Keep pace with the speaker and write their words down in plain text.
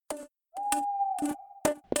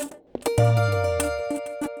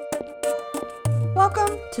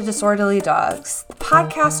to Disorderly Dogs, the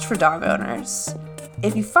podcast for dog owners.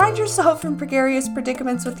 If you find yourself in precarious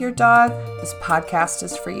predicaments with your dog, this podcast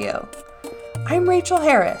is for you. I'm Rachel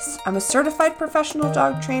Harris. I'm a certified professional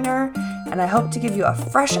dog trainer, and I hope to give you a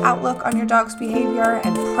fresh outlook on your dog's behavior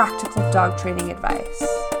and practical dog training advice.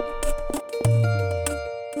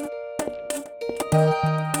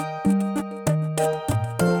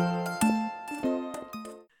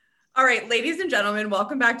 All right, ladies and gentlemen,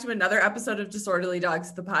 welcome back to another episode of Disorderly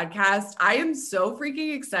Dogs, the podcast. I am so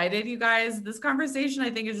freaking excited, you guys. This conversation, I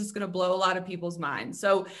think, is just going to blow a lot of people's minds.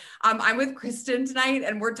 So I'm with Kristen tonight,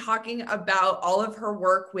 and we're talking about all of her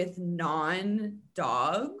work with non-dogs.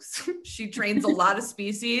 She trains a lot of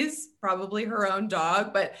species, probably her own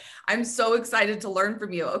dog, but I'm so excited to learn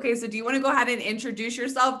from you. Okay, so do you want to go ahead and introduce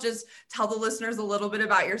yourself? Just tell the listeners a little bit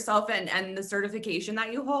about yourself and the certification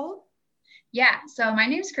that you hold. Yeah, so my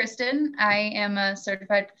name is Kristen. I am a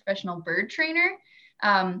certified professional bird trainer.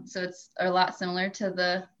 So it's a lot similar to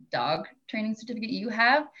the dog training certificate you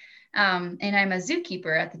have. And I'm a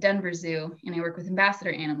zookeeper at the Denver Zoo, and I work with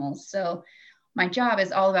ambassador animals. So my job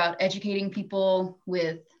is all about educating people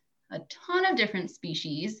with a ton of different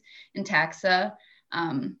species and taxa,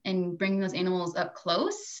 and bringing those animals up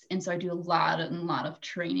close. And so I do a lot of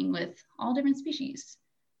training with all different species.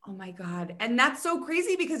 Oh my God. And that's so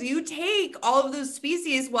crazy because you take all of those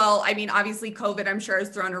species. Well, I mean, obviously COVID, I'm sure, has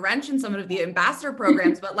thrown a wrench in some of the ambassador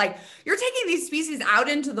programs, but like you're taking these species out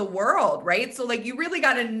into the world, right? So like you really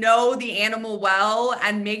got to know the animal well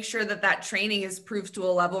and make sure that that training is proved to a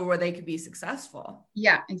level where they could be successful.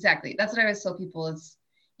 Yeah, exactly. That's what I always tell people is,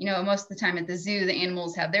 you know, most of the time at the zoo, the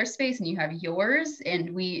animals have their space and you have yours, and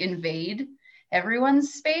we invade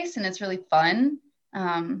everyone's space, and it's really fun.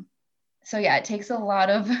 So yeah, it takes a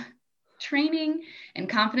lot of training and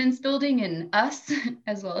confidence building in us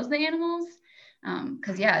as well as the animals.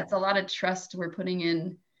 Because yeah, it's a lot of trust we're putting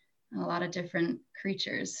in a lot of different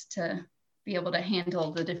creatures to be able to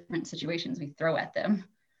handle the different situations we throw at them.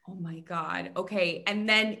 Oh my God. Okay. And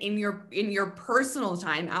then in your personal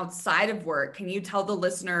time outside of work, can you tell the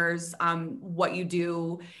listeners what you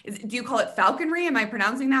do? Do you call it falconry? Am I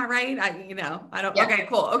pronouncing that right? I don't. Yeah. Okay,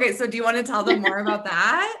 cool. Okay. So do you want to tell them more about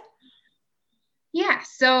that? Yeah,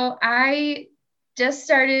 so I just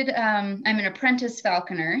started, I'm an apprentice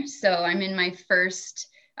falconer, so I'm in my first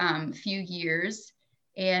few years,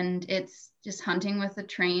 and it's just hunting with a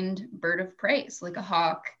trained bird of prey, so like a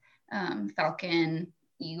hawk, falcon,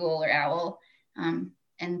 eagle, or owl.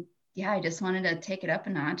 And yeah, I just wanted to take it up a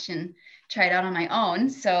notch and try it out on my own.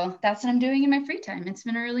 So that's what I'm doing in my free time. It's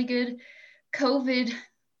been a really good COVID,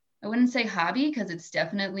 I wouldn't say hobby, because it's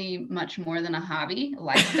definitely much more than a hobby, a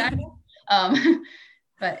lifestyle.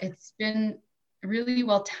 But it's been really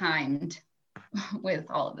well timed with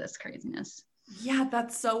all of this craziness. Yeah,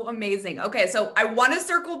 that's so amazing. Okay, so I want to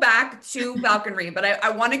circle back to falconry, but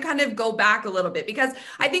I want to kind of go back a little bit because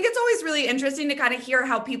I think it's always really interesting to kind of hear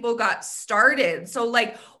how people got started. So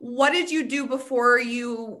like, what did you do before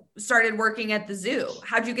you started working at the zoo?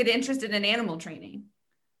 How'd you get interested in animal training?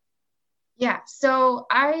 Yeah, so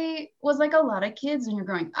I was like a lot of kids when you're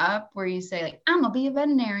growing up where you say like, I'm gonna be a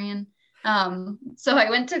veterinarian. So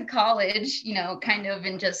I went to college, you know, kind of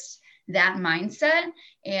in just that mindset,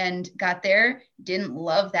 and got there, didn't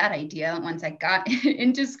love that idea once I got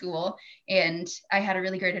into school. And I had a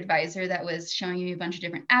really great advisor that was showing me a bunch of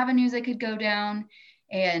different avenues I could go down.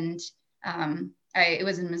 And it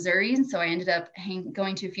was in Missouri. And so I ended up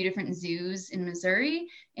going to a few different zoos in Missouri,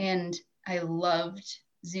 and I loved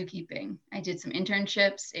zookeeping. I did some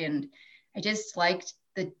internships, and I just liked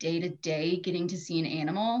the day-to-day getting to see an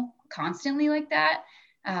animal constantly like that.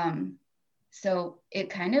 So it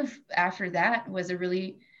kind of, after that, was a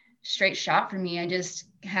really straight shot for me. I just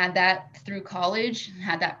had that through college,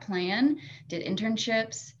 had that plan, did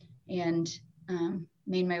internships, and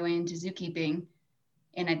made my way into zookeeping.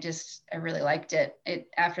 And I really liked it.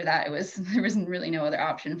 After that, there was really no other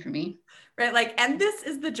option for me. Right. Like, and this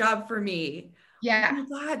is the job for me. Yeah. Oh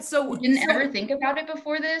my God. So I didn't ever think about it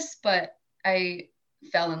before this, but I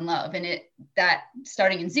fell in love. And that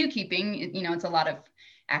starting in zookeeping, you know, it's a lot of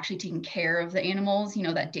actually taking care of the animals, you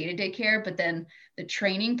know, that day-to-day care, but then the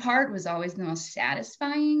training part was always the most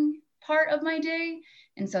satisfying part of my day.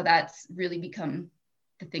 And so that's really become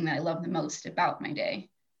the thing that I love the most about my day.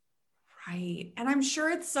 Right. And I'm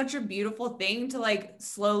sure it's such a beautiful thing to like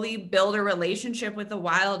slowly build a relationship with a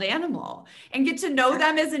wild animal and get to know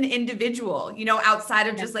them as an individual, you know, outside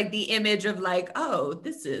of just like the image of like, oh,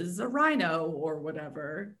 this is a rhino or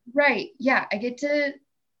whatever. Right. Yeah. I get to,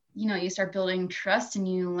 you know, you start building trust and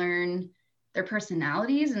you learn their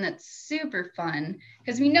personalities, and that's super fun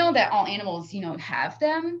because we know that all animals, you know, have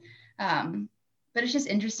them. but it's just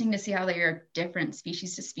interesting to see how they are different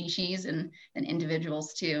species to species and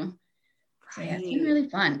individuals too. So yeah, it's been Right. really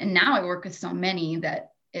fun. And now I work with so many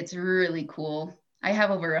that it's really cool. I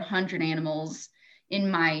have over 100 animals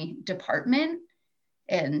in my department.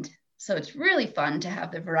 And so it's really fun to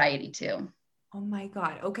have the variety too. Oh my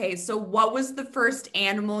God. Okay. So what was the first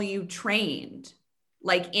animal you trained,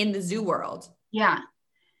 like in the zoo world? Yeah.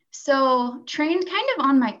 So trained kind of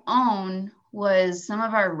on my own was some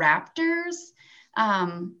of our raptors.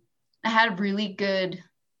 I had really good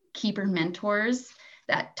keeper mentors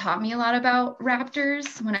that taught me a lot about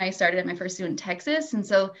raptors when I started at my first zoo in Texas. And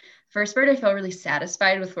so first bird I felt really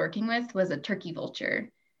satisfied with working with was a turkey vulture,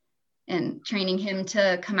 and training him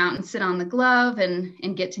to come out and sit on the glove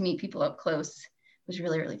and get to meet people up close was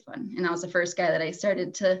really, really fun. And that was the first guy that I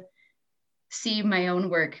started to see my own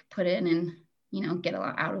work put in and, get a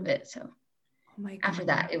lot out of it. So Oh my after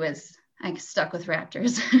God. that, I stuck with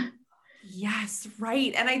raptors. Yes,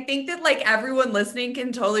 right. And I think that like everyone listening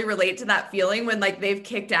can totally relate to that feeling when like they've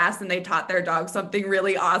kicked ass and they taught their dog something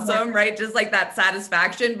really Yeah. awesome, right? Just like that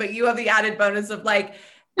satisfaction, but you have the added bonus of like,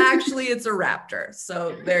 actually, it's a raptor.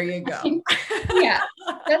 So there you go. Yeah,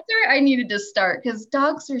 that's where I needed to start because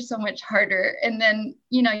dogs are so much harder. And then,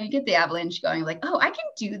 you get the avalanche going like, oh, I can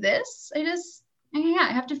do this. Yeah,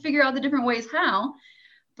 I have to figure out the different ways how.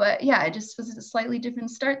 But yeah, it just was a slightly different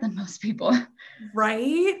start than most people.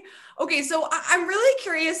 Right. Okay. So I'm really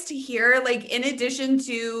curious to hear, like, in addition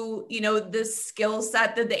to, the skill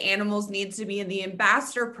set that the animals need to be in the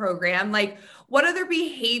ambassador program, like, what other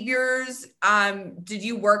behaviors did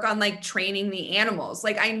you work on, like, training the animals?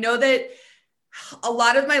 Like, I know that a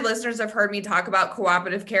lot of my listeners have heard me talk about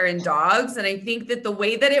cooperative care in dogs. And I think that the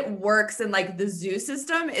way that it works in, like, the zoo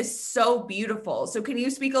system is so beautiful. So can you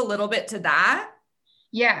speak a little bit to that?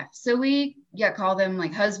 Yeah. So we call them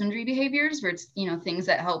like husbandry behaviors where it's, things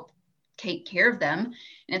that help take care of them.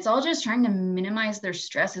 And it's all just trying to minimize their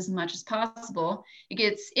stress as much as possible. It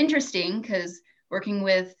gets interesting because working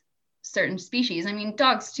with certain species, I mean,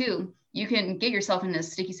 dogs too, you can get yourself into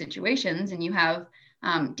sticky situations and you have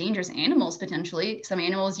dangerous animals potentially. Some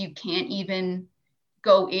animals you can't even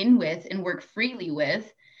go in with and work freely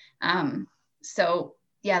with. So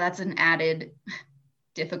yeah, that's an added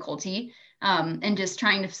difficulty. And just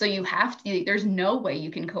trying to, so you have to, there's no way you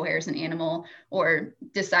can coerce an animal or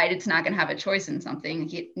decide it's not going to have a choice in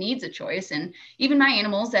something. It needs a choice. And even my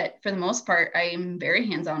animals that for the most part, I'm very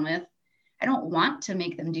hands-on with, I don't want to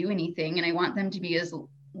make them do anything. And I want them to be as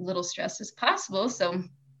little stressed as possible. So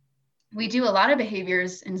we do a lot of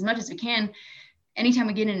behaviors, and as much as we can, anytime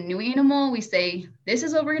we get in a new animal, we say, this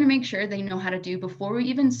is what we're going to make sure they know how to do before we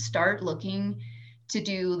even start looking to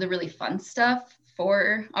do the really fun stuff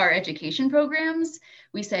for our education programs.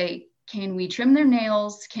 We say, can we trim their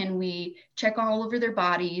nails? Can we check all over their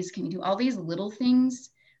bodies? Can we do all these little things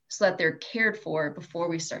so that they're cared for before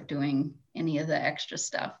we start doing any of the extra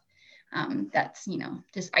stuff? That's,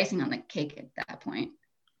 just icing on the cake at that point.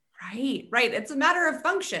 Right, right. It's a matter of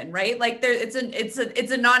function, right? Like there,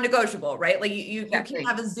 it's a non-negotiable, right? Like you can't Exactly.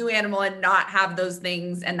 have a zoo animal and not have those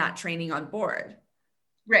things and that training on board.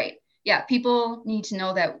 Right. Yeah. People need to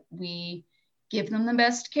know that we give them the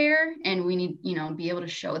best care and we need, be able to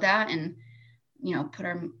show that and, put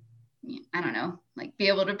our, I don't know, like be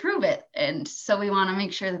able to prove it. And so we want to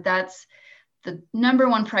make sure that that's the number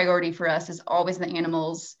one priority for us is always the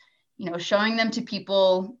animals, showing them to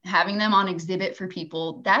people, having them on exhibit for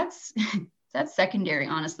people. That's, that's secondary,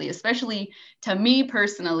 honestly, especially to me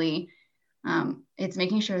personally. It's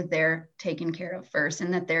making sure they're taken care of first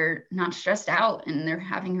and that they're not stressed out and they're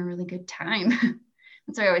having a really good time.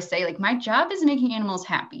 That's what I always say. Like, my job is making animals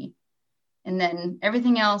happy. And then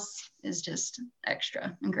everything else is just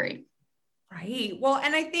extra and great. Right. Well,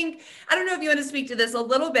 and I don't know if you want to speak to this a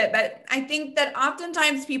little bit, but I think that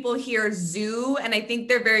oftentimes people hear zoo and I think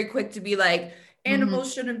they're very quick to be like, Mm-hmm.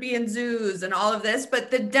 animals shouldn't be in zoos and all of this. But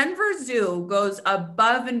the Denver Zoo goes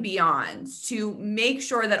above and beyond to make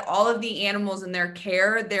sure that all of the animals in their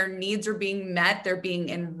care, their needs are being met, they're being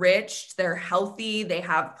enriched, they're healthy, they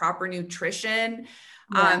have proper nutrition.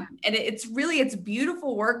 Yeah. And it's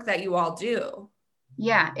beautiful work that you all do.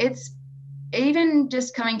 Yeah. It's even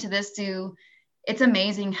just coming to this zoo, it's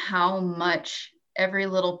amazing how much every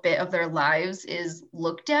little bit of their lives is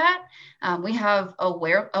looked at. We have a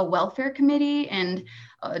welfare committee and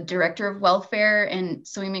a director of welfare. And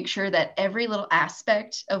so we make sure that every little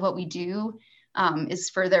aspect of what we do is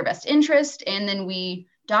for their best interest. And then we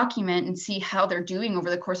document and see how they're doing over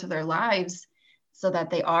the course of their lives so that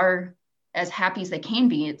they are as happy as they can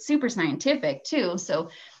be. It's super scientific too. So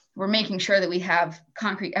we're making sure that we have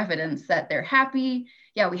concrete evidence that they're happy.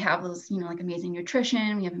 Yeah, we have those, like amazing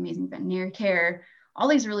nutrition, we have amazing veterinary care, all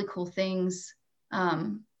these really cool things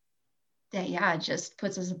that, yeah, it just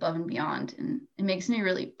puts us above and beyond. And it makes me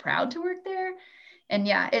really proud to work there. And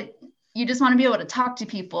yeah, you just want to be able to talk to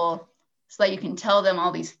people so that you can tell them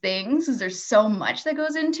all these things, because there's so much that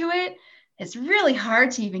goes into it. It's really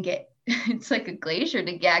hard to even get, it's like a glacier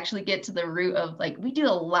to actually get to the root of, like, we do a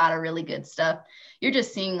lot of really good stuff. You're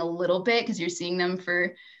just seeing a little bit because you're seeing them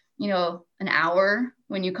for, an hour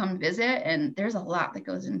when you come visit, and there's a lot that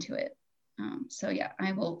goes into it. So yeah,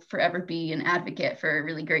 I will forever be an advocate for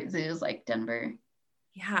really great zoos like Denver.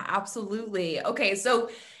 Yeah, absolutely. Okay. So,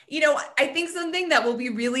 I think something that will be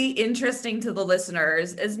really interesting to the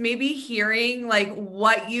listeners is maybe hearing like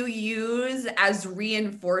what you use as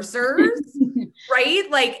reinforcers,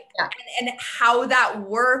 right? Like, Yeah. and how that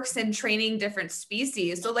works in training different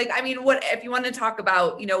species. So like, I mean, what, if you want to talk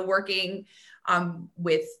about, working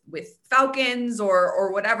with falcons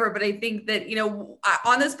or whatever. But I think that,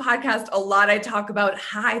 on this podcast, a lot, I talk about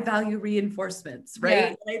high value reinforcements, right?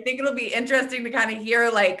 Yeah. And I think it'll be interesting to kind of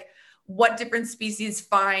hear like what different species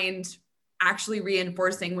find actually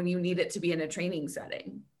reinforcing when you need it to be in a training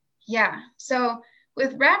setting. Yeah. So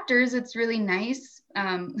with raptors, it's really nice.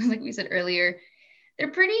 Like we said earlier, they're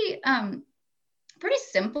pretty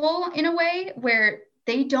simple in a way where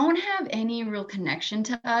they don't have any real connection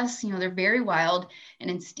to us. They're very wild and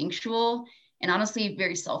instinctual and honestly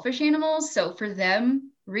very selfish animals. So for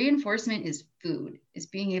them, reinforcement is food, is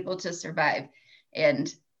being able to survive.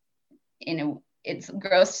 And, it's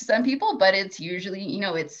gross to some people, but it's usually,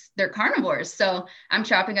 they're carnivores. So I'm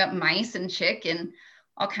chopping up mice and chick and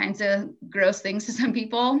all kinds of gross things to some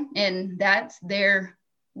people. And that's their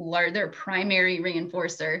primary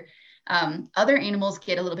reinforcer. Other animals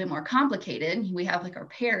get a little bit more complicated. We have like our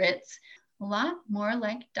parrots, a lot more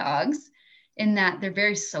like dogs in that they're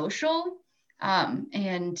very social,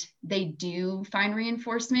 and they do find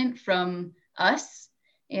reinforcement from us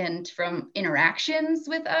and from interactions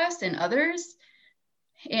with us and others.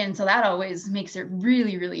 And so that always makes it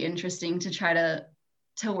really, really interesting to try to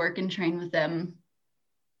work and train with them,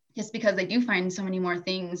 just because they do find so many more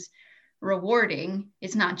things rewarding.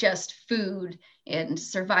 It's not just food and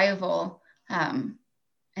survival. And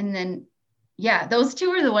then, yeah, those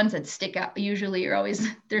two are the ones that stick out. Usually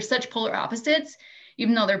they're such polar opposites,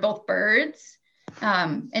 even though they're both birds.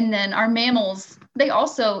 And then our mammals, they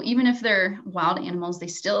also, even if they're wild animals, they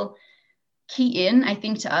still key in, I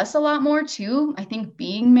think, to us a lot more too. I think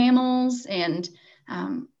being mammals, and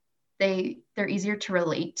they're easier to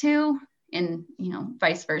relate to, and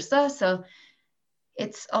vice versa. So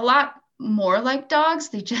it's a lot more like dogs.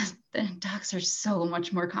 Dogs are so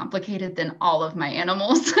much more complicated than all of my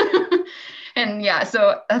animals. And yeah,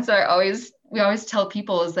 so that's why we always tell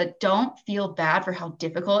people is that don't feel bad for how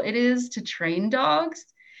difficult it is to train dogs.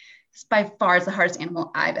 It's by far the hardest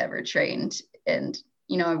animal I've ever trained. And,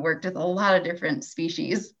 I've worked with a lot of different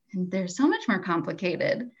species, and they're so much more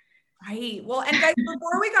complicated. Right. Well, and guys,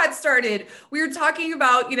 before we got started, we were talking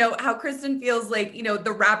about, how Kristen feels like, the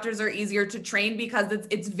raptors are easier to train because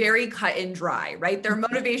it's very cut and dry, right? Their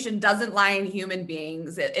motivation doesn't lie in human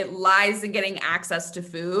beings. It lies in getting access to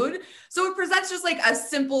food. So it presents just like a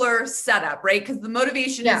simpler setup, right? Because the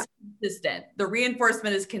motivation is consistent. The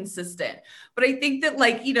reinforcement is consistent. But I think that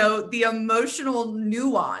the emotional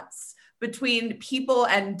nuance between people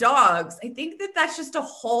and dogs, I think that that's just a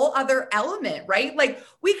whole other element, right? Like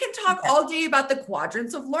we can talk all day about the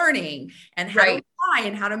quadrants of learning and how to apply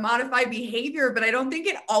and how to modify behavior, but I don't think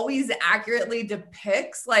it always accurately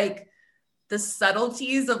depicts like the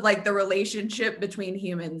subtleties of like the relationship between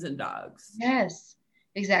humans and dogs. Yes,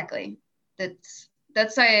 exactly. That's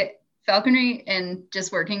why falconry and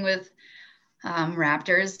just working with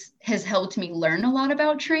raptors has helped me learn a lot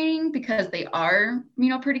about training, because they are,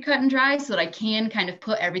 pretty cut and dry, so that I can kind of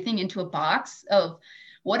put everything into a box of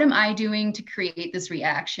what am I doing to create this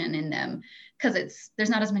reaction in them, because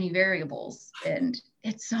there's not as many variables and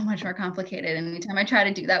it's so much more complicated. And anytime I try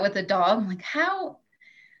to do that with a dog, I'm like, what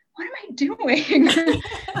am I doing?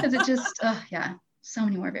 Because it just, so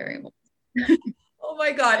many more variables. Oh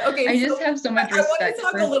my God. Okay. I just have so much respect. I want to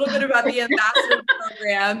talk a little bit about the ambassador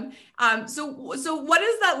program. So what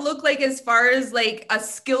does that look like as far as like a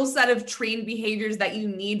skill set of trained behaviors that you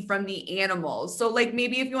need from the animals? So like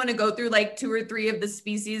maybe if you want to go through like 2 or 3 of the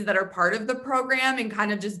species that are part of the program and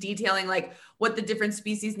kind of just detailing like what the different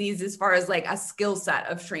species needs as far as like a skill set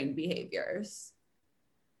of trained behaviors.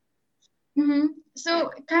 Mm-hmm. So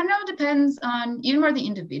it kind of depends on even more the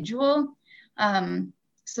individual.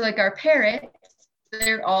 So like our parrots,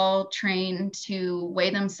 they're all trained to weigh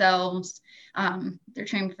themselves. They're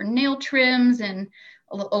trained for nail trims and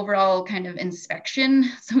overall kind of inspection,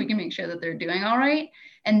 so we can make sure that they're doing all right.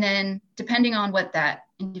 And then depending on what that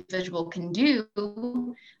individual can do,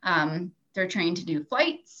 they're trained to do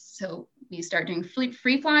flights. So we start doing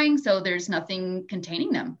free flying, so there's nothing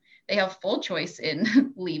containing them. They have full choice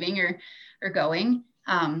in leaving or going.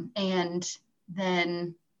 And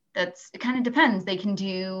then it kind of depends. They can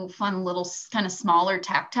do fun little kind of smaller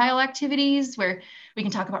tactile activities where we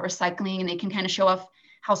can talk about recycling, and they can kind of show off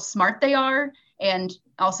how smart they are and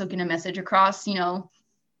also get a message across.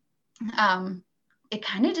 It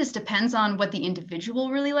kind of just depends on what the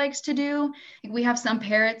individual really likes to do. We have some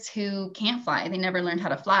parrots who can't fly. They never learned how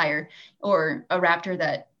to fly, or a raptor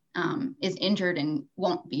that is injured and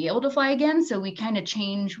won't be able to fly again. So we kind of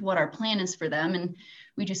change what our plan is for them, and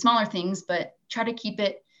we do smaller things, but try to keep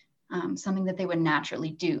it something that they would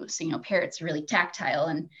naturally do. So, parrots are really tactile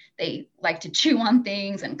and they like to chew on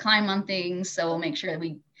things and climb on things. So we'll make sure that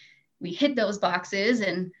we hit those boxes.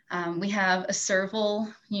 And we have a serval,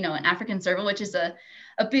 an African serval, which is a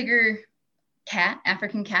bigger cat,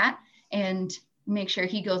 African cat, and make sure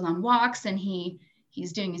he goes on walks and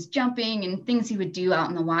he's doing his jumping and things he would do out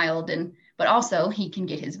in the wild. But also he can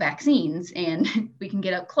get his vaccines, and we can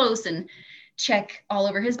get up close and check all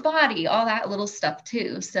over his body, all that little stuff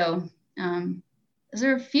too. So those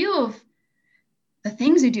are a few of the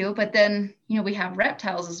things we do. But then, we have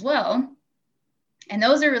reptiles as well. And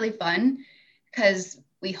those are really fun because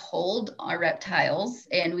we hold our reptiles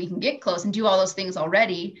and we can get close and do all those things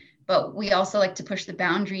already. But we also like to push the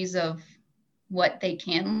boundaries of what they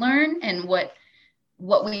can learn and what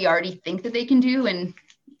we already think that they can do, and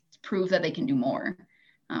prove that they can do more,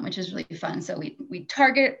 which is really fun. So we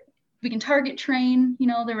can target train,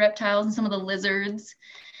 the reptiles and some of the lizards,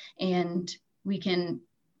 and we can,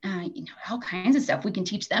 all kinds of stuff. We can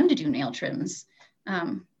teach them to do nail trims.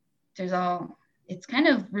 It's kind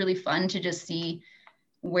of really fun to just see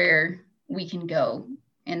where we can go.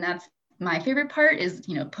 And that's my favorite part is,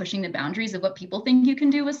 pushing the boundaries of what people think you can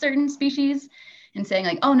do with certain species and saying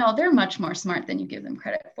like, oh no, they're much more smart than you give them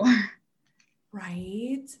credit for.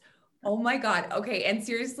 Right. Oh my God. Okay. And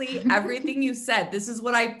seriously, everything you said, this is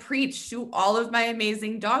what I preach to all of my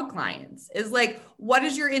amazing dog clients is like, what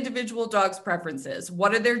is your individual dog's preferences?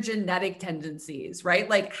 What are their genetic tendencies, right?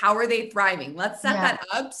 Like, how are they thriving? Let's set that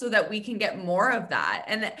up so that we can get more of that.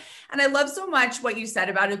 And I love so much what you said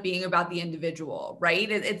about it being about the individual, right?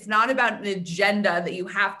 It's not about an agenda that you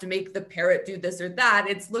have to make the parrot do this or that.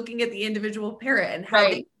 It's looking at the individual parrot and how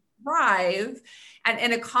they thrive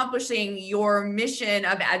and accomplishing your mission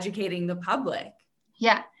of educating the public.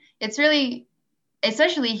 Yeah, it's really,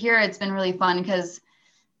 especially here, it's been really fun because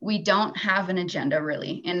we don't have an agenda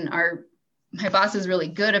really. And my boss is really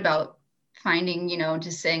good about finding,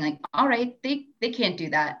 just saying like, all right, they can't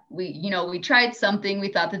do that. We tried something we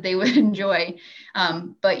thought that they would enjoy.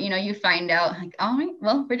 But you find out like, all right,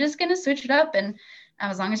 well, we're just going to switch it up. And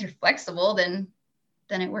as long as you're flexible, then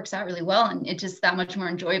it works out really well. And it's just that much more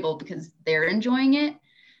enjoyable because they're enjoying it.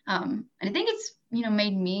 And I think it's,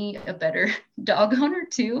 made me a better dog owner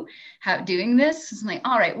too, doing this. It's like,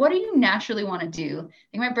 all right, what do you naturally want to do?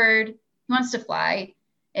 Like my bird, he wants to fly,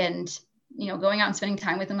 and, going out and spending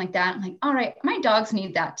time with him like that. I'm like, all right, my dogs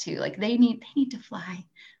need that too. Like they need to fly.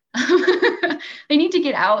 They need to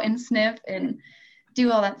get out and sniff and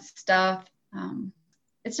do all that stuff.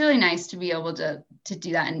 It's really nice to be able to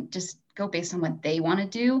do that and just go based on what they want to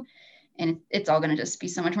do. And it's all going to just be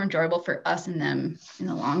so much more enjoyable for us and them in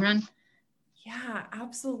the long run. Yeah,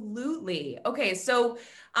 absolutely. Okay. So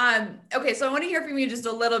I want to hear from you just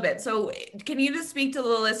a little bit. So can you just speak to the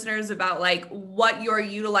listeners about like what you're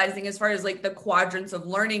utilizing as far as like the quadrants of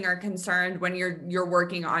learning are concerned when you're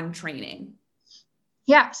working on training?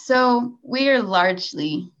 Yeah. So we are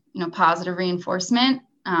largely, positive reinforcement.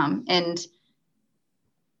 And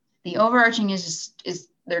the overarching is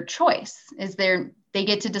their choice, they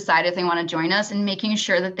get to decide if they want to join us, and making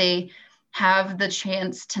sure that they have the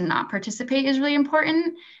chance to not participate is really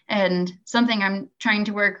important. And something I'm trying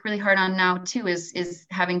to work really hard on now too is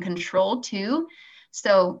having control too.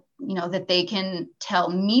 So, that they can tell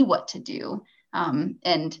me what to do.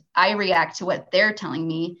 And I react to what they're telling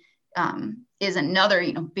me is another,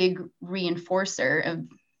 big reinforcer of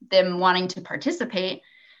them wanting to participate.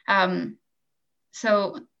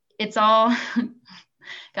 So it's all,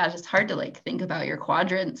 gosh, it's hard to like think about your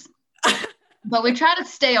quadrants, but we try to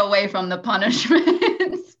stay away from the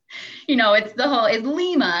punishments. It's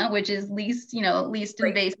Lima, which is least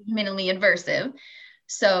invasive, minimally aversive.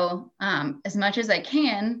 So as much as I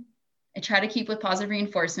can, I try to keep with positive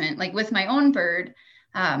reinforcement. Like with my own bird,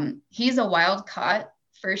 He's a wild caught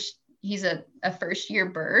he's a first year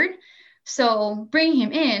bird. So bringing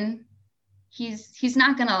him in, he's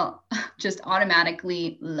not gonna just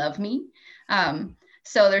automatically love me.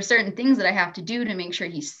 So there's certain things that I have to do to make sure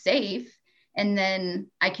he's safe. And then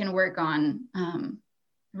I can work on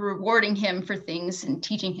rewarding him for things and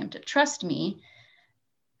teaching him to trust me.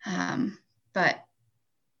 But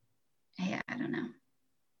yeah, I don't know.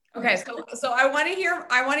 Okay, so I want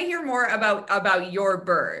to hear more about your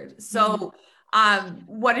bird. So,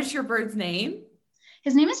 what is your bird's name?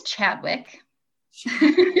 His name is Chadwick.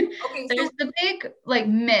 Okay, There's the big like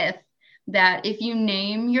myth that if you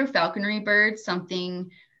name your falconry bird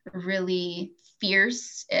something really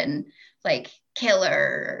fierce and like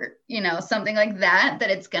killer, you know, something like that,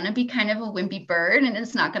 that it's going to be kind of a wimpy bird and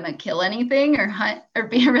it's not going to kill anything or hunt or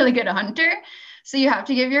be a really good hunter. So you have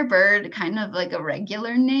to give your bird kind of like a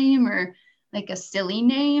regular name or like a silly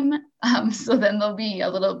name. So then they'll be a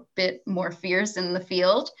little bit more fierce in the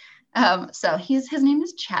field. So his name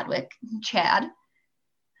is Chadwick, Chad.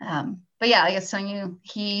 But yeah, I guess telling you,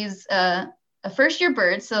 he's a first year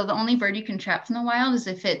bird. So the only bird you can trap from the wild is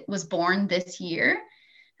if it was born this year,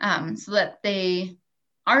 so that they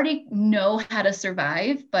already know how to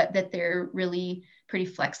survive, but that they're really pretty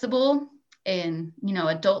flexible. And, you know,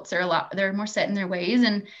 adults are they're more set in their ways,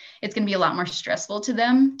 and it's going to be a lot more stressful to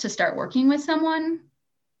them to start working with someone.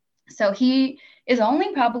 So he is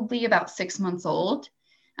only probably about 6 months old,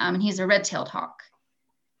 and he's a red-tailed hawk.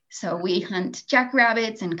 So we hunt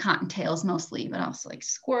jackrabbits and cottontails mostly, but also like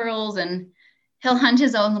squirrels, and he'll hunt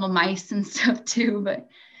his own little mice and stuff too, but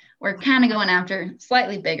we're kind of going after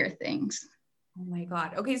slightly bigger things. Oh my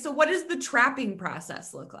God. Okay, so what does the trapping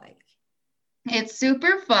process look like? It's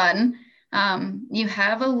super fun. You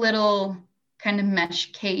have a little kind of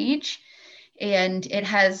mesh cage, and it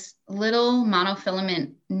has little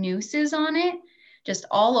monofilament nooses on it, just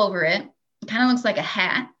all over it. It kind of looks like a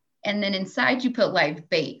hat. And then inside you put live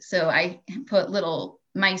bait. So I put little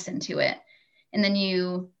mice into it. And then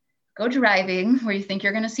you go driving where you think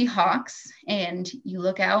you're going to see hawks, and you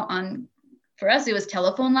look out on, for us, it was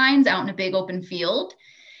telephone lines out in a big open field.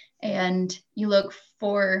 And you look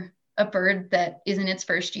for a bird that is in its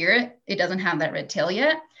first year. It doesn't have that red tail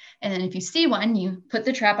yet. And then if you see one, you put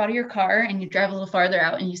the trap out of your car and you drive a little farther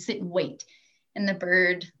out and you sit and wait. And the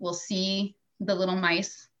bird will see the little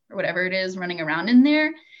mice or whatever it is running around in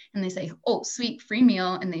there. And they say, oh, sweet, free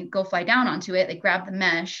meal. And they go fly down onto it. They grab the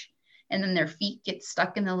mesh, and then their feet get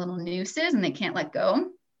stuck in the little nooses and they can't let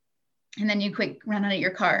go. And then you quick run out of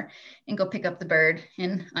your car and go pick up the bird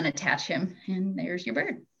and unattach him. And there's your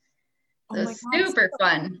bird. So it's super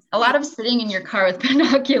fun. A lot of sitting in your car with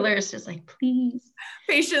binoculars, just like, please.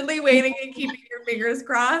 Patiently waiting and keeping your fingers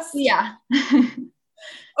crossed. Yeah.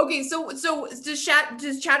 Okay, so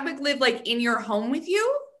does Chadwick live like in your home with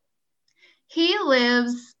you? He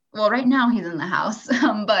lives, well, right now he's in the house,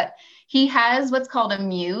 but he has what's called a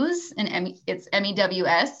mews, and it's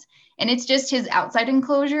MEWS, and it's just his outside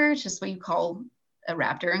enclosure. It's just what you call a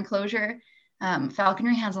raptor enclosure.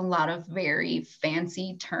 Falconry has a lot of very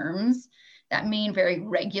fancy terms that mean very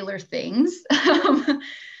regular things.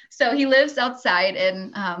 So he lives outside,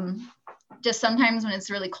 and just sometimes when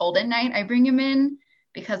it's really cold at night, I bring him in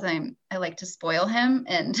because I like to spoil him,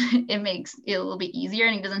 and it makes it a little bit easier,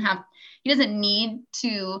 and he doesn't need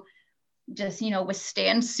to just,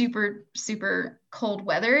 withstand super, super cold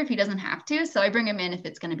weather if he doesn't have to. So I bring him in if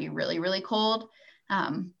it's going to be really, really cold.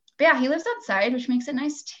 But yeah, he lives outside, which makes it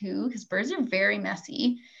nice too, because birds are very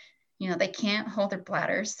messy. They can't hold their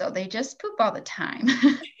bladders, so they just poop all the time.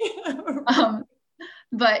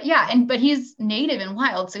 But yeah, but he's native and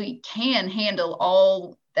wild, so he can handle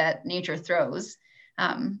all that nature throws.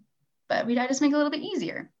 But I just make it a little bit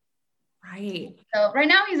easier. Right. So right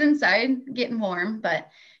now he's inside getting warm, but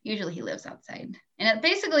usually he lives outside. And it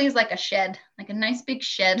basically is like a shed, like a nice big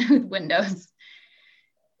shed with windows.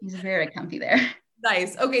 He's very comfy there.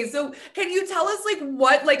 Nice. Okay. So can you tell us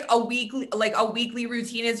what a weekly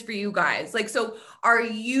routine is for you guys? So are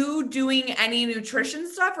you doing any nutrition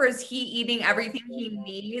stuff, or is he eating everything he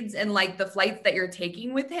needs in the flights that you're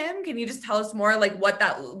taking with him? Can you just tell us more what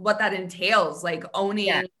that entails,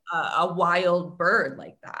 owning a wild bird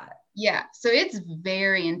like that? Yeah. So it's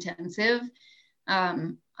very intensive.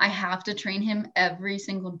 I have to train him every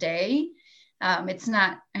single day. It's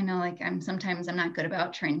not, I know sometimes I'm not good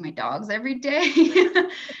about training my dogs every day.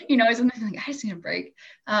 Sometimes I just need a break.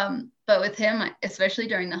 But with him, especially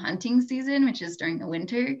during the hunting season, which is during the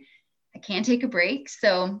winter, I can't take a break.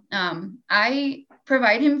 So I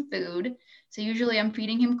provide him food. So usually I'm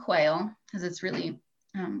feeding him quail because it's really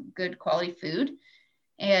good quality food.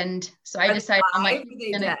 And so I decide how much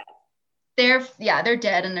they're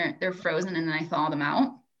dead and they're frozen, and then I thaw them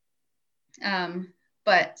out.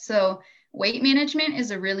 But so weight management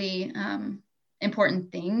is a really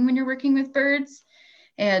important thing when you're working with birds,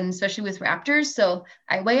 and especially with raptors. So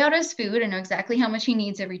I weigh out his food. I know exactly how much he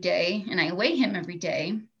needs every day, and I weigh him every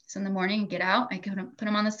day. So in the morning, get out, I put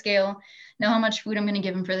him on the scale, know how much food I'm going to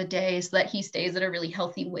give him for the day so that he stays at a really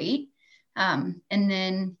healthy weight. And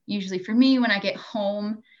then usually for me, when I get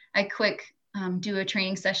home, I do a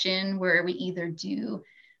training session where we either do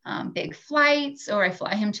big flights, or I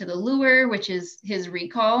fly him to the lure, which is his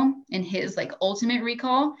recall and his like ultimate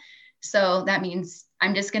recall. So that means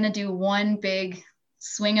I'm just going to do one big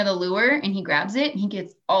swing of the lure and he grabs it and he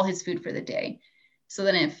gets all his food for the day. So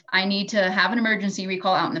then if I need to have an emergency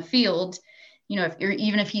recall out in the field, you know,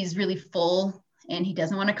 even if he's really full and he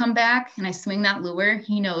doesn't want to come back and I swing that lure,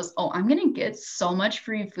 he knows, oh, I'm going to get so much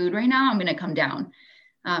free food right now, I'm going to come down.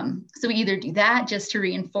 So we either do that just to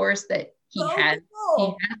reinforce that he has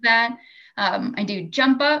that. I do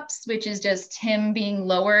jump ups, which is just him being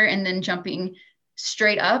lower and then jumping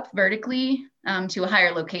straight up vertically to a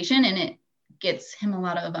higher location. And it gets him a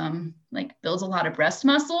lot of builds a lot of breast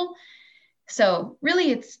muscle. So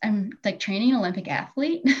really I'm like training an Olympic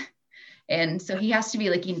athlete. And so he has to be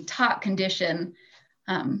like in top condition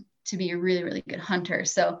to be a really, really good hunter.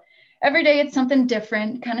 So every day it's something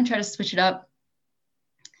different, kind of try to switch it up.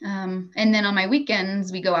 And then on my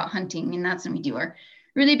weekends, we go out hunting, and that's when we do our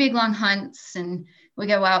really big long hunts, and we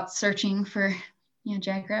go out searching for, you know,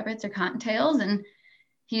 jackrabbits or cottontails. And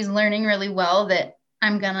he's learning really well that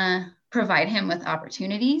I'm gonna provide him with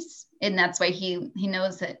opportunities. And that's why he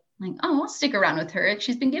knows that, like, oh, I'll stick around with her.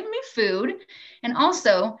 She's been giving me food. And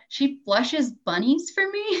also she flushes bunnies for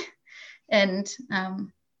me. And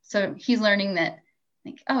so he's learning that,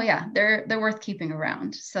 like, oh yeah, they're worth keeping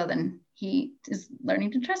around. So then he is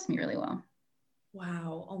learning to trust me really well.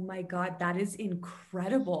 Wow. Oh my God. That is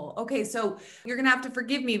incredible. Okay. So you're going to have to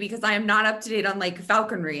forgive me because I am not up to date on like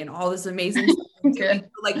falconry and all this amazing stuff I'm doing.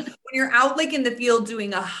 Like when you're out like in the field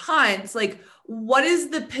doing a hunt, like what does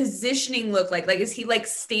the positioning look like? Like, is he like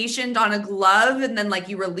stationed on a glove and then like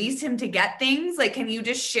you release him to get things? Like, can you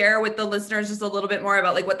just share with the listeners just a little bit more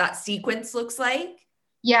about like what that sequence looks like?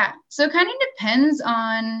 Yeah. So it kind of depends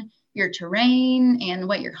on your terrain and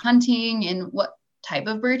what you're hunting and what type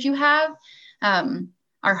of bird you have.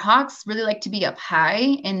 Our hawks really like to be up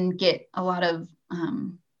high and get a lot of,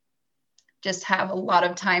 just have a lot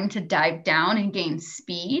of time to dive down and gain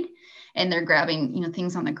speed. And they're grabbing, you know,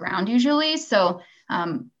 things on the ground usually. So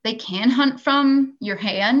they can hunt from your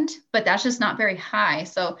hand, but that's just not very high.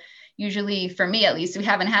 So usually for me, at least, we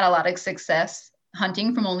haven't had a lot of success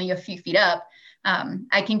hunting from only a few feet up.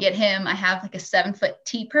 I can get him, I have like a 7-foot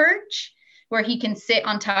T-perch where he can sit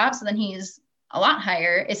on top. So then he's a lot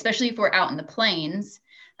higher, especially if we're out in the plains.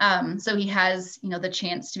 So he has, you know, the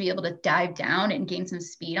chance to be able to dive down and gain some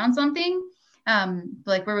speed on something.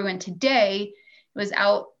 Like where we went today, it was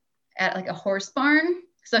out at like a horse barn.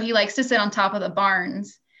 So he likes to sit on top of the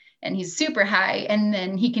barns and he's super high, and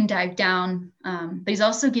then he can dive down. But he's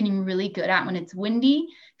also getting really good at when it's windy,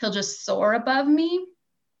 he'll just soar above me.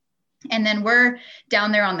 And then we're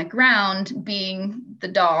down there on the ground being the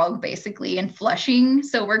dog basically and flushing.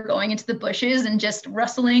 So we're going into the bushes and just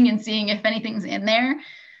rustling and seeing if anything's in there.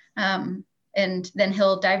 And then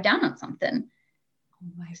he'll dive down on something.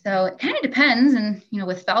 Oh, so it kind of depends. And, you know,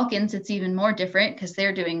 with falcons, it's even more different because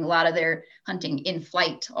they're doing a lot of their hunting in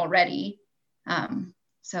flight already.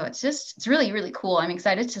 So it's really, really cool. I'm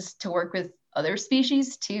excited to work with other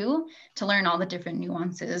species too, to learn all the different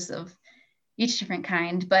nuances of each different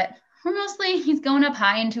kind. But he's going up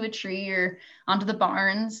high into a tree or onto the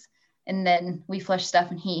barns, and then we flush stuff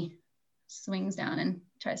and he swings down and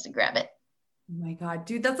tries to grab it. Oh my God,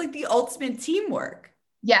 dude, that's like the ultimate teamwork.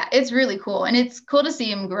 Yeah, it's really cool. And it's cool to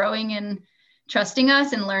see him growing and trusting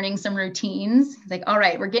us and learning some routines. Like, all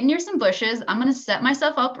right, we're getting near some bushes. I'm going to set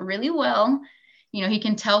myself up really well. You know, he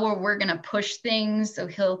can tell where we're going to push things. So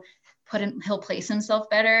he'll place himself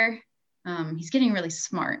better. He's getting really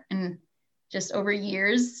smart, and just over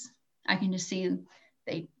years, I can just see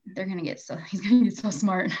he's going to get so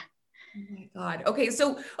smart. Oh my God. Okay.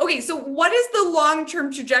 So what is the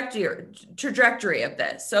long-term trajectory of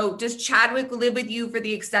this? So does Chadwick live with you for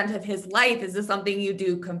the extent of his life? Is this something you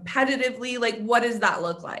do competitively? Like, what does that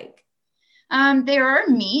look like? There are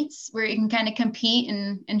meets where you can kind of compete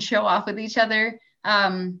and show off with each other.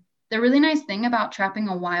 The really nice thing about trapping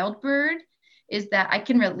a wild bird is that I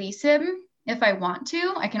can release him if I want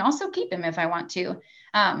to. I can also keep him if I want to.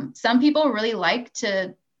 Some people really like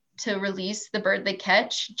to release the bird they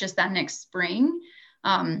catch just that next spring.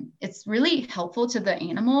 It's really helpful to the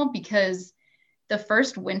animal because the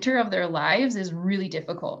first winter of their lives is really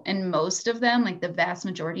difficult. And most of them, like the vast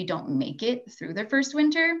majority, don't make it through their first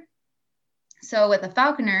winter. So with a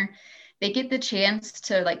falconer, they get the chance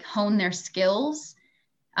to like hone their skills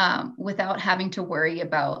without having to worry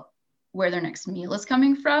about where their next meal is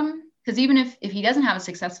coming from. Because even if he doesn't have a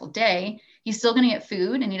successful day, he's still going to get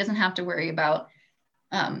food, and he doesn't have to worry about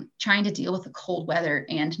trying to deal with the cold weather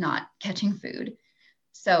and not catching food.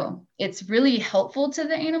 So it's really helpful to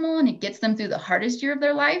the animal, and it gets them through the hardest year of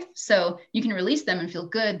their life. So you can release them and feel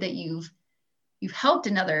good that you've helped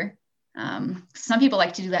another. Some people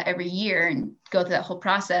like to do that every year and go through that whole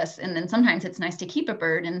process. And then sometimes it's nice to keep a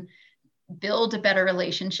bird and build a better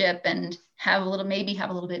relationship and maybe have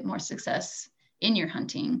a little bit more success in your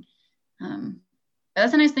hunting.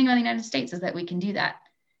 That's a nice thing about the United States, is that we can do that,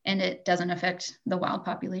 and it doesn't affect the wild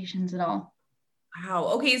populations at all. Wow.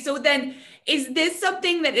 Okay. So then is this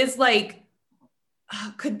something that is like,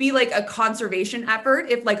 could be like a conservation effort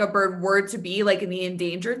if like a bird were to be like in the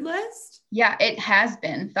endangered list? Yeah, it has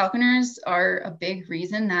been. Falconers are a big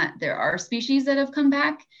reason that there are species that have come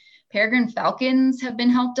back. Peregrine falcons have been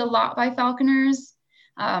helped a lot by falconers.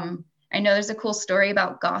 I know there's a cool story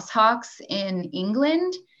about goshawks in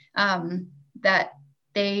England that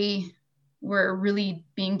they were really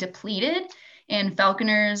being depleted, and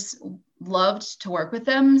falconers loved to work with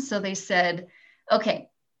them. So they said, okay,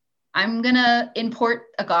 I'm going to import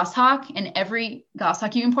a goshawk, and every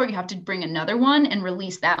goshawk you import, you have to bring another one and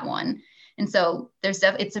release that one. And so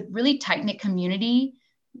it's a really tight-knit community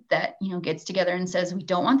that, gets together and says, we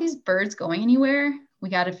don't want these birds going anywhere. We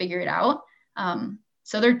got to figure it out.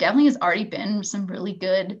 So there definitely has already been some really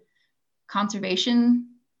good conservation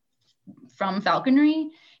from falconry,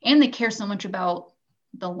 and they care so much about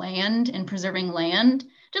the land and preserving land,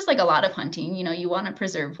 just like a lot of hunting. You want to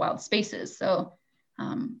preserve wild spaces. So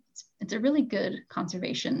it's a really good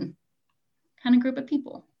conservation kind of group of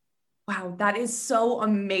people. Wow, that is so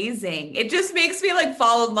amazing. It just makes me like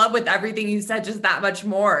fall in love with everything you said just that much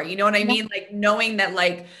more. You know what I mean? Like knowing that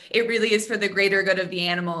like it really is for the greater good of the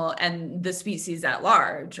animal and the species at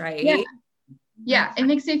large, right? Yeah, it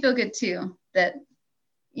makes me feel good too, that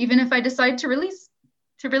even if I decide to release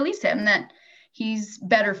him, that he's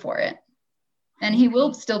better for it. And he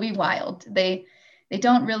will still be wild. They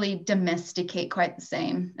don't really domesticate quite the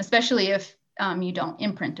same, especially if you don't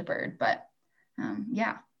imprint a bird. But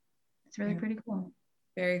yeah, it's really pretty cool.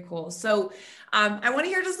 Very cool. So I want to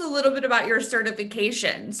hear just a little bit about your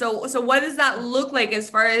certification. So what does that look like as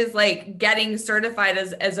far as like getting certified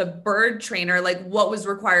as a bird trainer? Like what was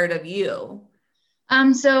required of you?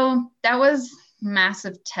 So that was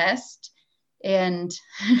massive test, and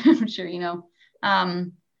I'm sure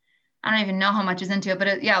I don't even know how much is into it,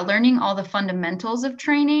 but learning all the fundamentals of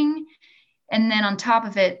training, and then on top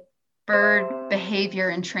of it, bird behavior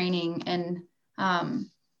and training. And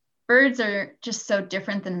birds are just so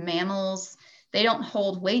different than mammals. They don't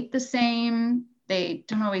hold weight the same. They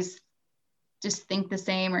don't always just think the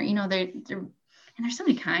same, or and there's so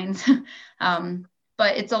many kinds.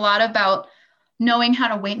 But it's a lot about knowing how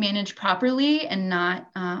to weight manage properly and not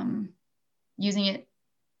using it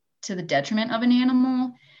to the detriment of an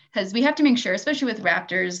animal. Because we have to make sure, especially with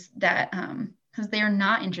raptors, that because they are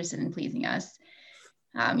not interested in pleasing us,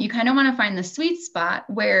 you kind of want to find the sweet spot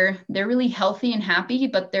where they're really healthy and happy,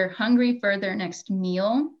 but they're hungry for their next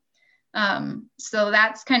meal. So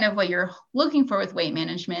that's kind of what you're looking for with weight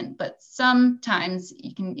management. But sometimes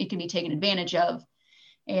it can be taken advantage of,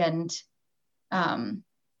 and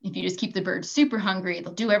if you just keep the bird super hungry,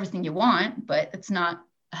 they'll do everything you want, but it's not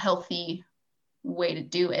a healthy way to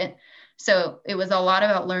do it. So it was a lot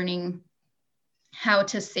about learning how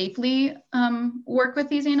to safely work with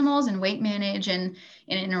these animals and weight manage and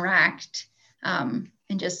interact, and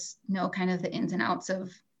just know kind of the ins and outs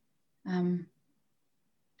of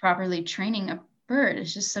properly training a bird.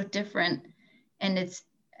 It's just so different. And it's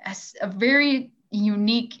a very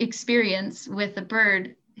unique experience with a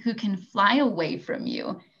bird who can fly away from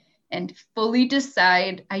you and fully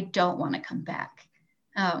decide, I don't want to come back.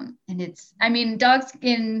 And dogs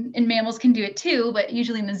and mammals can do it too, but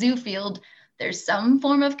usually in the zoo field, there's some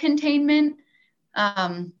form of containment.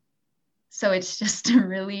 So it's just a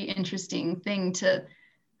really interesting thing to,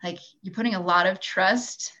 like, you're putting a lot of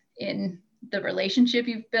trust in the relationship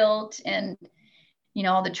you've built and,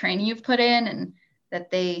 all the training you've put in, and that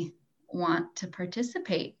they want to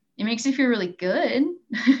participate. It makes you feel really good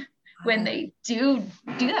when they do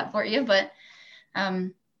that for you. But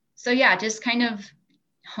so yeah, just kind of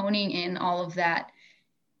honing in all of that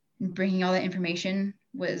and bringing all that information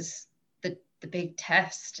was the big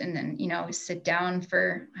test. And then, sit down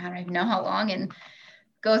for, I don't even know how long, and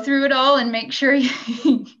go through it all and make sure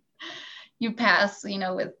you pass, you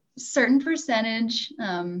know, with a certain percentage.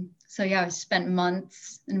 So yeah, I spent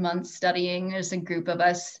months and months studying. There's a group of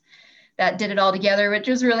us that did it all together, which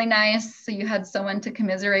was really nice. So you had someone to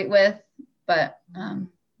commiserate with. But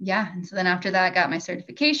yeah, and so then after that, I got my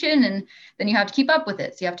certification, and then you have to keep up with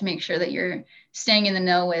it. So you have to make sure that you're staying in the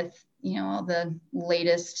know with, you know, all the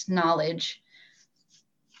latest knowledge.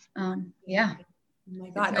 Yeah. Oh my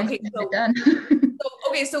God. Nice Okay. done.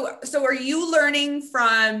 So are you learning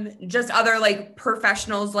from just other like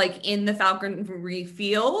professionals, like in the falconry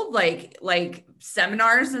field, like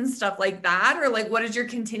seminars and stuff like that? Or like, what does your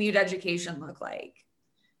continued education look like?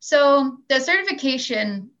 So the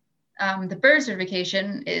certification, the bird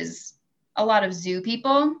certification is a lot of zoo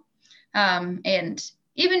people, and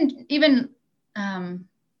even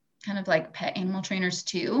kind of like pet animal trainers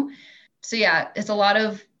too. So yeah, it's a lot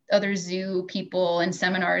of other zoo people and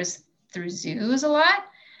seminars through zoos a lot.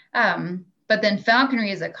 But then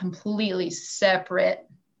falconry is a completely separate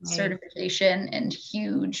certification and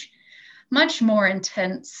huge, much more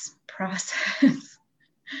intense process.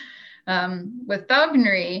 With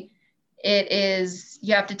falconry, it is,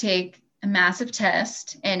 you have to take a massive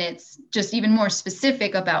test, and it's just even more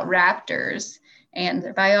specific about raptors and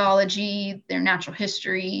their biology, their natural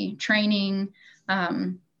history, training,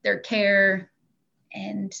 their care,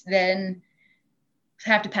 and then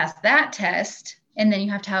have to pass that test. And then you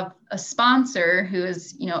have to have a sponsor who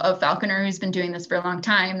is, you know, a falconer who's been doing this for a long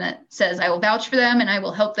time that says, I will vouch for them and I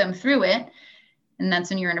will help them through it. And that's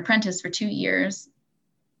when you're an apprentice for 2 years.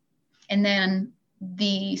 And then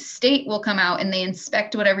the state will come out and they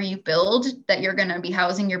inspect whatever you build that you're going to be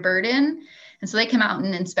housing your bird in. And so they come out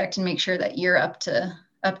and inspect and make sure that you're up to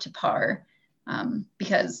par,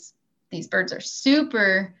 because these birds are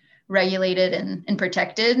super regulated and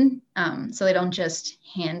protected. So they don't just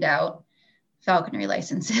hand out falconry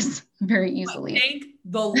licenses very easily. Thank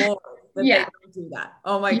the Lord that Yeah. they don't do that.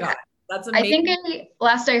 Oh my God. That's I amazing. think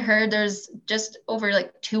last I heard, there's just over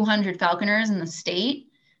like 200 falconers in the state.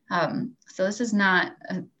 So this is not,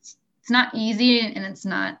 it's not easy, and it's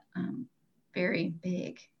not very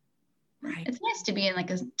big. Right. It's nice to be in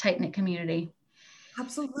like a tight-knit community.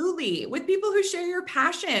 Absolutely. With people who share your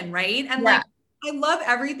passion, right? And like, I love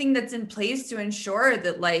everything that's in place to ensure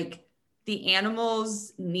that like the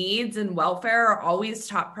animals' needs and welfare are always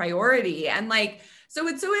top priority. And like, so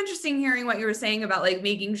it's so interesting hearing what you were saying about like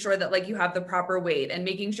making sure that like you have the proper weight and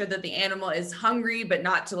making sure that the animal is hungry, but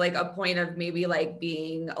not to like a point of maybe like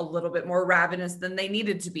being a little bit more ravenous than they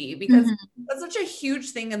needed to be, because that's such a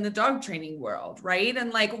huge thing in the dog training world, right?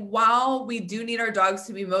 And like, while we do need our dogs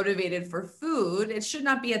to be motivated for food, it should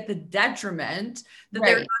not be at the detriment that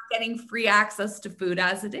they're not getting free access to food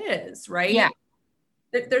as it is, right? Yeah.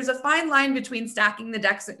 There's a fine line between stacking the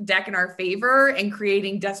deck in our favor and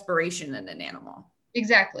creating desperation in an animal.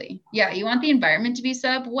 Exactly. Yeah. You want the environment to be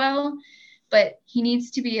set up well, but he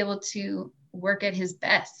needs to be able to work at his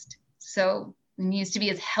best. So he needs to be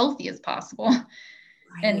as healthy as possible. Right.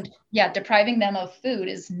 And yeah, depriving them of food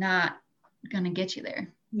is not going to get you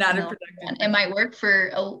there. Not a productive. It might work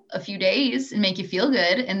for a few days and make you feel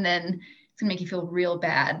good, and then it's going to make you feel real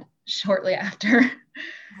bad shortly after.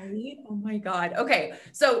 Right? Oh my God. Okay.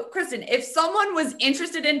 So Kristen, if someone was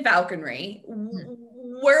interested in falconry,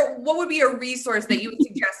 what would be a resource that you would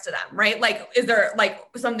suggest to them, right? Like, is there like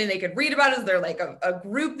something they could read about? Is there like a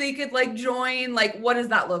group they could like join? Like, what does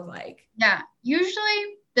that look like? Yeah.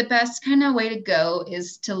 Usually the best kind of way to go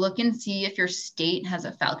is to look and see if your state has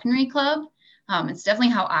a falconry club. It's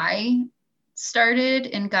definitely how I started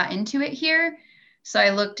and got into it here. So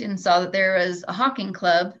I looked and saw that there was a hawking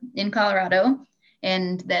club in Colorado,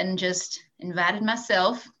 and then just invited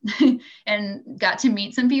myself and got to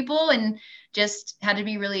meet some people, and just had to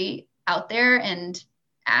be really out there and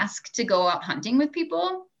ask to go out hunting with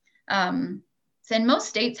people. So in most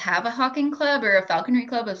states have a hawking club or a falconry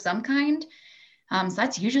club of some kind. So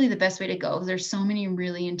that's usually the best way to go. There's so many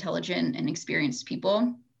really intelligent and experienced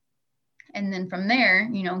people. And then from there,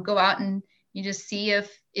 you know, go out and you just see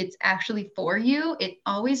if it's actually for you. It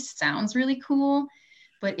always sounds really cool,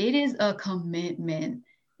 but it is a commitment.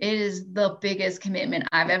 It is the biggest commitment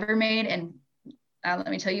I've ever made. And let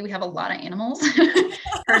me tell you, we have a lot of animals.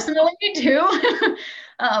 Personally, we do.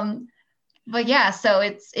 But yeah, so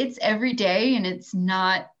it's every day, and it's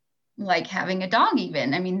not like having a dog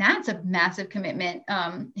even. I mean, that's a massive commitment.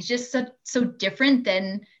 It's just so different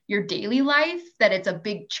than your daily life that it's a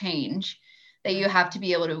big change that you have to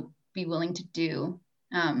be able to be willing to do.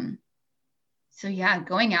 So yeah,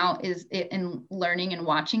 going out and learning and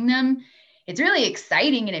watching them, it's really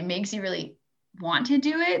exciting, and it makes you really want to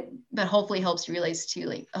do it, but hopefully helps you realize too,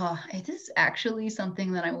 like, oh, is this actually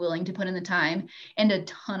something that I'm willing to put in the time and a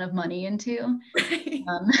ton of money into? Right.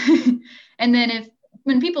 And then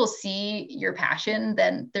when people see your passion,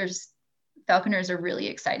 then falconers are really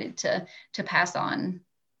excited to pass on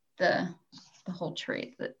the whole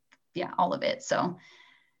trait, all of it. So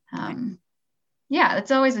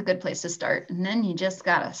it's always a good place to start. And then you just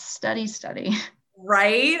gotta study.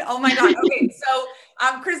 Right? Oh my God. Okay. So,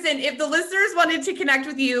 Kristen, if the listeners wanted to connect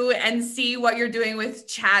with you and see what you're doing with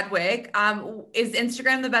Chadwick, is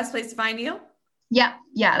Instagram the best place to find you? Yeah.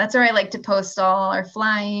 That's where I like to post all our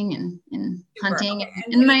flying and hunting, okay.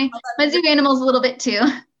 and my zoo animals a little bit too.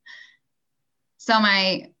 So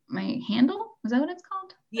my handle, is that what it's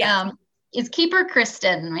called? Yeah. Is Keeper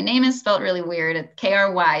Kristen. My name is spelled really weird. It's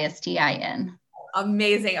Krystin.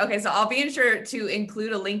 Amazing. Okay. So I'll be sure to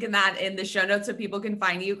include a link in the show notes so people can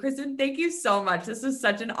find you. Kristen, thank you so much. This is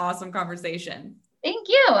such an awesome conversation. Thank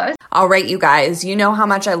you. All right, you guys, you know how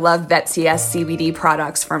much I love VetCS CBD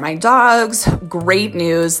products for my dogs. Great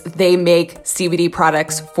news. They make CBD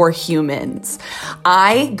products for humans.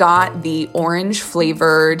 I got the orange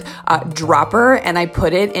flavored dropper and I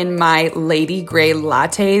put it in my Lady Grey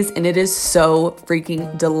lattes, and it is so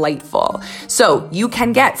freaking delightful. So you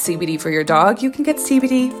can get CBD for your dog. You can get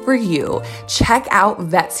CBD for you. Check out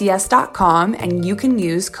vetcs.com and you can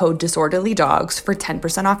use code DisorderlyDogs for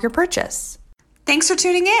 10% off your purchase. Thanks for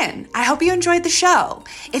tuning in. I hope you enjoyed the show.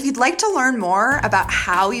 If you'd like to learn more about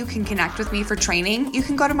how you can connect with me for training, you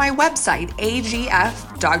can go to my website,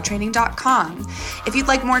 agfdogtraining.com. If you'd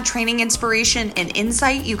like more training inspiration and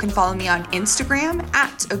insight, you can follow me on Instagram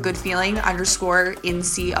at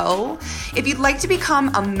agoodfeeling_NCO. If you'd like to become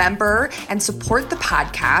a member and support the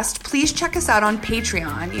podcast, please check us out on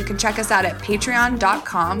Patreon. You can check us out at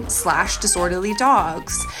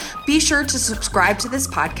patreon.com/disorderlydogs. Be sure to subscribe to this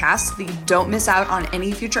podcast so that you don't miss out on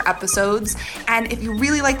any future episodes. And if you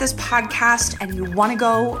really like this podcast and you want to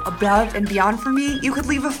go above and beyond for me, you could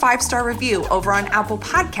leave a 5-star review over on Apple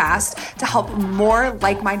Podcasts to help more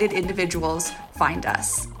like-minded individuals find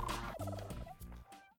us.